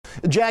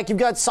Jack, you've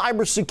got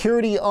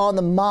cybersecurity on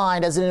the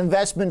mind as an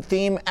investment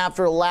theme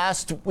after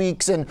last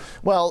week's and,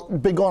 well,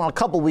 been going on a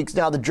couple weeks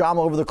now, the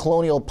drama over the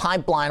Colonial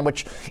Pipeline,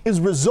 which is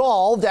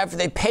resolved after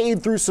they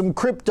paid through some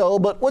crypto.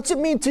 But what's it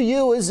mean to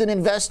you as an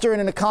investor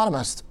and an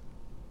economist?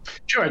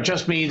 Sure. It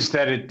just means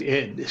that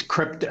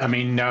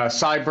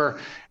cyber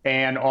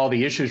and all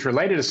the issues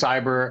related to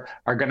cyber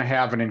are going to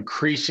have an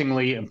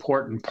increasingly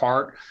important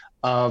part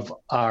of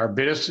our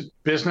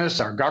business,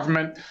 our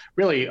government,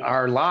 really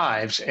our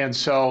lives. And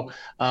so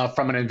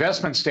from an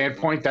investment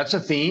standpoint, that's a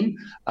theme.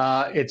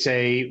 It's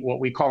what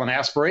we call an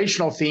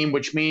aspirational theme,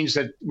 which means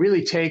that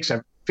really takes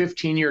a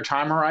 15-year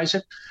time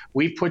horizon.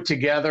 We've put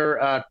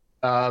together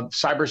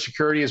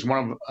cybersecurity as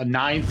one of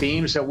 9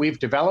 themes that we've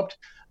developed.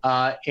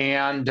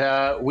 And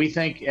we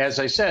think, as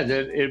I said,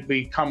 that it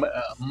become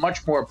a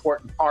much more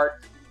important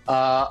part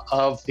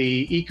of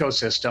the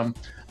ecosystem.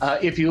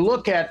 If you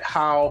look at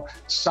how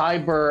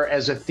cyber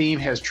as a theme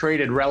has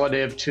traded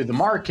relative to the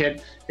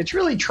market, it's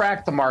really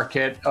tracked the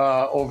market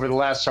over the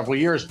last several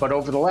years. But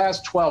over the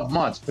last 12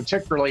 months,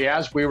 particularly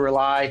as we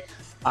rely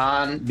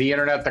on the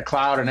internet, the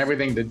cloud, and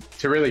everything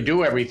to really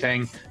do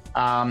everything,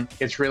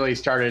 it's really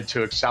started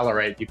to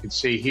accelerate. You can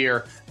see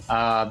here,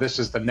 this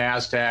is the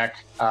NASDAQ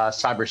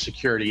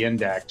Cybersecurity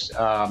Index,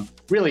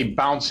 really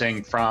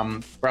bouncing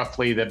from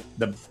roughly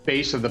the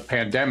base of the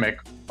pandemic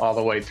all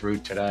the way through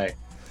today.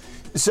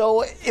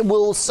 So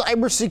will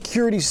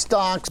cybersecurity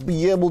stocks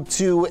be able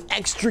to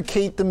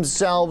extricate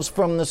themselves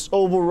from this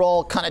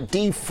overall kind of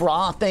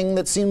defrothing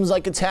that seems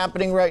like it's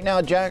happening right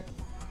now, Jack?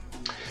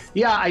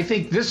 Yeah, I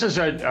think this is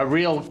a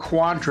real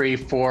quandary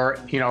for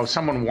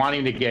someone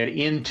wanting to get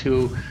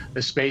into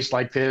a space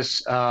like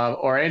this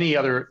or any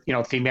other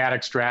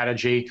thematic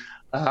strategy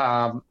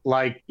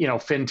like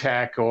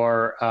fintech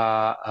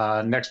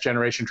or next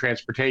generation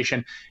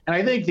transportation. And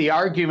I think the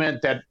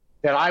argument that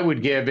I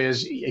would give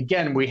is,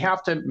 again, we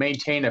have to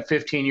maintain a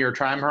 15-year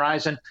time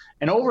horizon,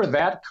 and over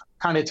that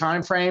kind of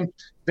time frame,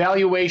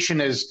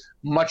 valuation is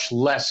much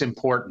less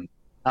important.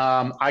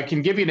 I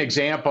can give you an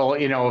example.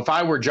 If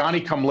I were Johnny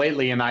come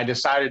lately and I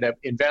decided to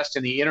invest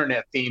in the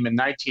internet theme in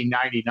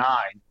 1999,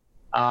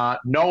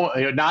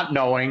 not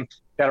knowing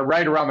that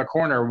right around the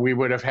corner we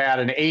would have had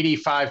an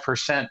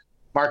 85%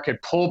 market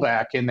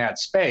pullback in that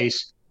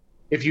space.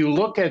 If you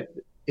look at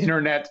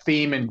internet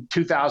theme in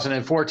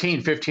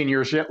 2014, 15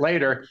 years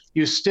later,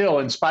 you still,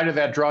 in spite of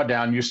that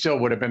drawdown, you still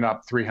would have been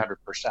up 300%.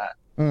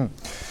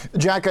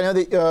 Jack, I know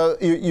that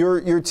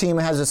your team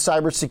has a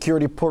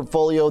cybersecurity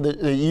portfolio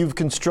that you've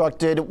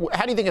constructed.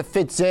 How do you think it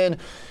fits in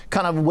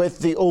kind of with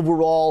the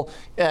overall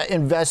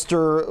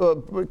investor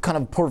kind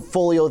of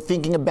portfolio,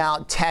 thinking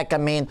about tech? I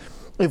mean,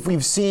 if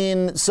we've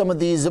seen some of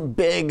these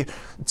big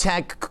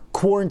tech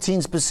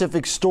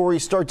quarantine-specific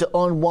stories start to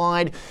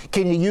unwind,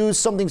 can you use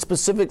something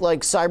specific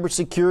like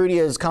cybersecurity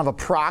as kind of a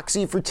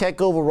proxy for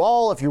tech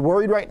overall? If you're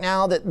worried right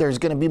now that there's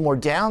going to be more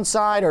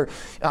downside, or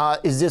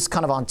is this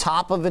kind of on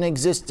top of an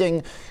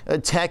existing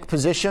tech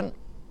position?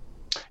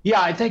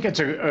 Yeah, I think it's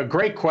a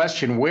great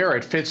question where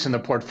it fits in the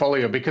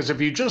portfolio, because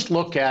if you just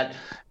look at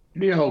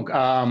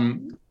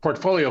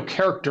portfolio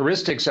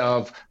characteristics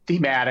of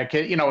thematic,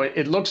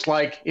 it looks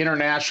like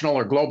international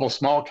or global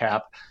small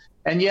cap.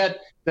 And yet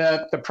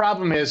the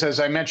problem is, as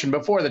I mentioned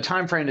before, the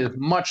time frame is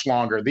much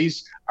longer.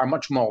 These are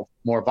much more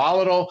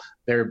volatile.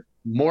 They're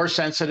more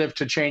sensitive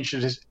to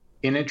changes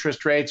in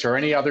interest rates or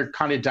any other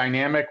kind of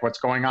dynamic, what's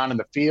going on in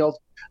the field.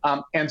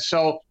 And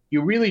so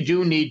you really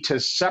do need to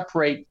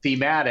separate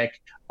thematic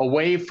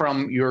away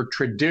from your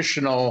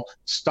traditional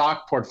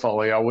stock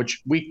portfolio,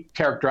 which we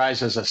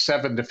characterize as a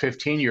 7 to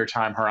 15-year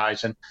time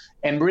horizon,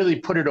 and really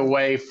put it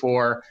away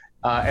for,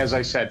 as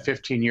I said,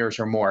 15 years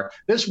or more.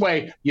 This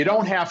way, you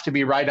don't have to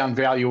be right on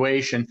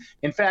valuation.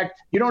 In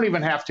fact, you don't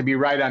even have to be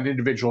right on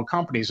individual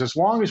companies. As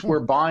long as we're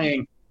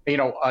buying,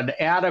 an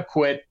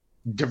adequate,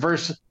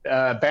 diverse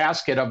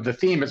basket of the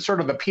theme, it's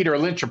sort of the Peter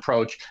Lynch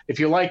approach. If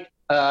you like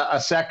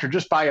a sector,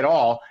 just buy it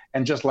all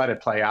and just let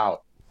it play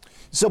out.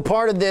 So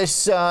part of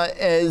this,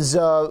 as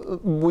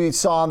we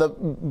saw the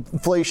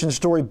inflation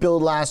story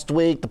build last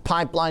week, the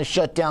pipeline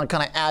shutdown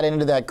kind of added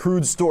into that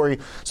crude story.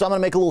 So I'm going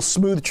to make a little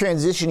smooth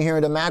transition here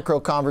into macro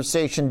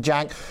conversation,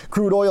 Jack.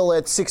 Crude oil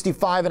at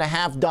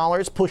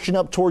 $65.50, pushing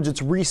up towards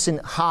its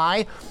recent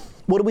high.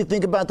 What do we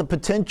think about the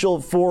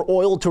potential for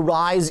oil to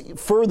rise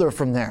further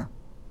from there?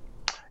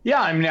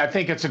 Yeah, I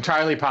think it's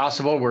entirely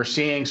possible. We're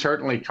seeing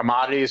certainly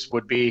commodities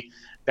would be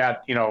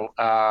that,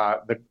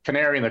 the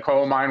canary in the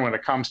coal mine when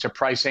it comes to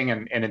pricing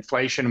and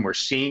inflation. We're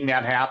seeing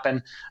that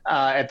happen.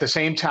 At the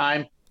same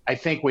time, I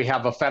think we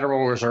have a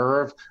Federal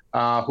Reserve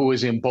who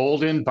is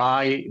emboldened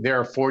by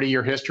their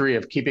 40-year history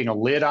of keeping a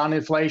lid on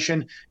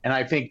inflation. And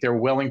I think they're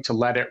willing to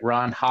let it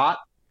run hot,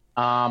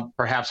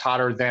 perhaps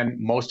hotter than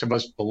most of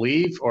us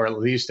believe, or at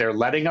least they're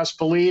letting us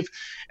believe.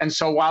 And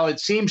so while it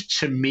seems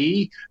to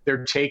me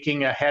they're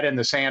taking a head in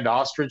the sand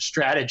ostrich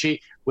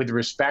strategy with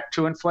respect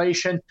to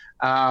inflation,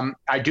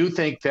 I do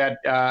think that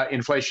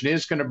inflation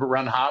is going to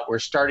run hot. We're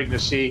starting to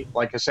see,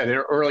 like I said,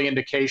 an early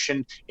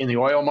indication in the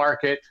oil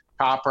market,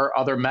 copper,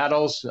 other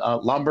metals,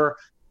 lumber.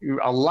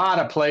 a lot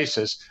of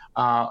places.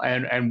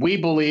 And we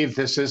believe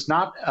this is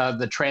not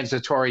the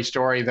transitory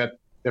story that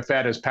the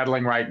Fed is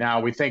peddling right now.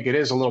 We think it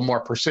is a little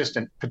more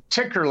persistent,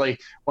 particularly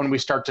when we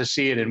start to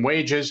see it in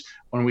wages,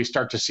 when we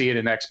start to see it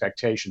in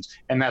expectations.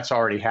 And that's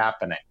already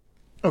happening.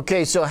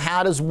 Okay, so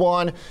how does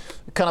one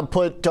kind of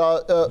put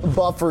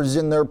buffers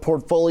in their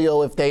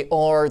portfolio if they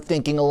are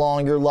thinking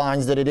along your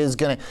lines that it is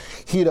going to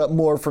heat up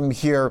more from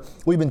here?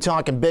 We've been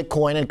talking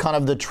Bitcoin and kind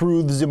of the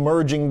truths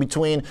emerging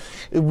between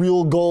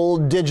real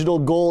gold, digital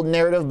gold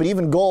narrative, but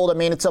even gold, I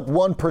mean, it's up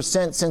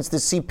 1% since the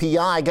CPI.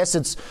 I guess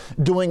it's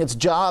doing its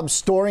job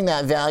storing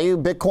that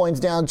value. Bitcoin's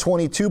down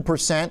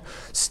 22%.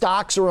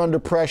 Stocks are under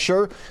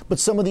pressure, but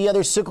some of the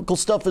other cyclical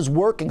stuff is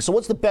working. So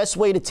what's the best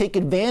way to take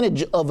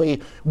advantage of a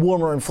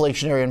warmer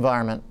inflationary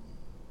environment?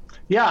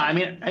 Yeah, I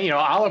mean,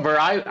 Oliver,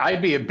 I'd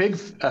be a big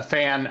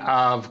fan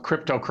of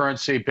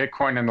cryptocurrency,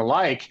 Bitcoin and the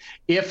like,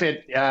 if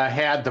it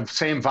had the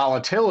same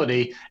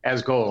volatility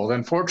as gold.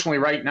 Unfortunately,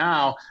 right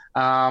now,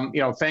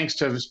 thanks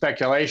to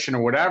speculation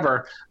or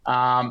whatever,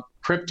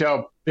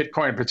 crypto,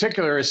 Bitcoin in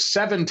particular, is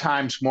 7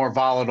 times more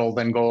volatile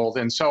than gold.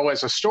 And so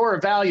as a store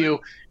of value,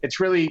 it's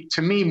really,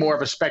 to me, more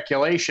of a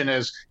speculation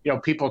as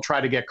people try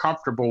to get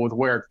comfortable with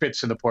where it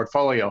fits in the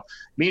portfolio.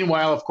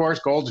 Meanwhile, of course,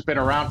 gold's been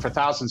around for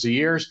thousands of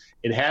years.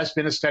 It has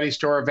been a steady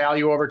store of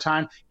value over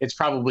time. It's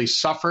probably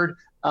suffered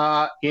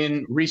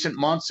in recent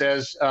months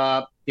as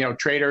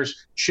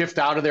traders shift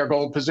out of their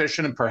gold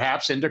position and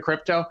perhaps into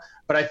crypto.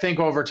 But I think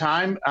over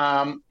time,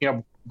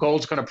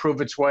 gold's going to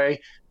prove its way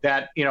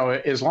that,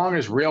 as long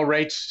as real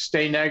rates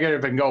stay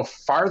negative and go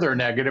farther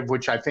negative,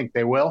 which I think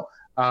they will,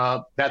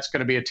 that's going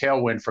to be a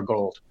tailwind for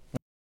gold.